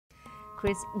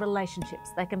Chris,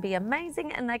 relationships. They can be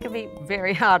amazing and they can be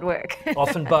very hard work.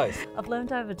 Often both. I've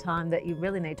learned over time that you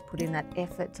really need to put in that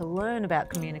effort to learn about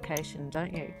communication,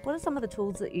 don't you? What are some of the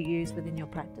tools that you use within your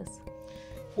practice?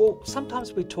 Well,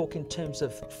 sometimes we talk in terms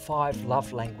of 5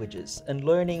 love languages and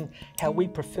learning how we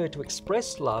prefer to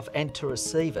express love and to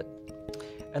receive it.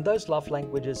 And those love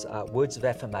languages are words of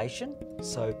affirmation,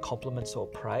 so compliments or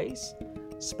praise,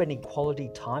 spending quality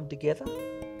time together,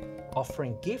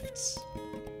 offering gifts,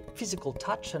 physical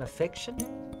touch and affection,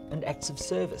 and acts of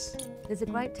service. There's a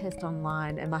great test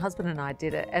online and my husband and I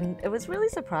did it, and it was really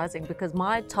surprising because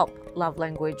my top love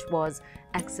language was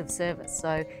acts of service.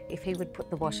 So if he would put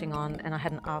the washing on and I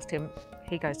hadn't asked him,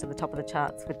 he goes to the top of the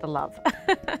charts with the love.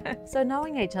 So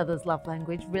knowing each other's love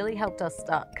language really helped us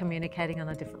start communicating on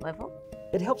a different level.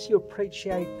 It helps you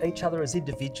appreciate each other as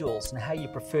individuals and how you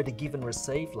prefer to give and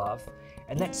receive love,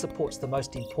 and that supports the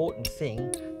most important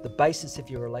thing, the basis of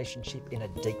your relationship in a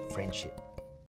deep friendship.